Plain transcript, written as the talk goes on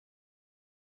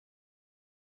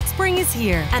Spring is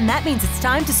here, and that means it's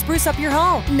time to spruce up your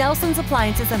home. Nelson's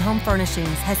Appliances and Home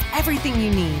Furnishings has everything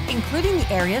you need, including the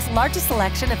area's largest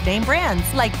selection of name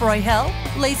brands like Broyhill,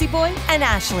 La-Z-Boy, and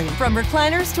Ashley. From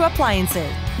recliners to appliances,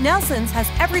 Nelson's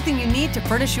has everything you need to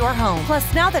furnish your home.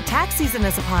 Plus, now that tax season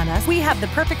is upon us, we have the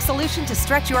perfect solution to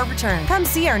stretch your return. Come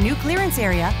see our new clearance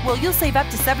area, where you'll save up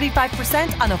to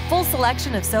 75% on a full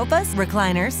selection of sofas,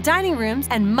 recliners, dining rooms,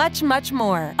 and much, much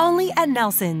more. Only at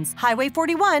Nelson's, Highway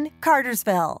 41,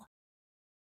 Cartersville.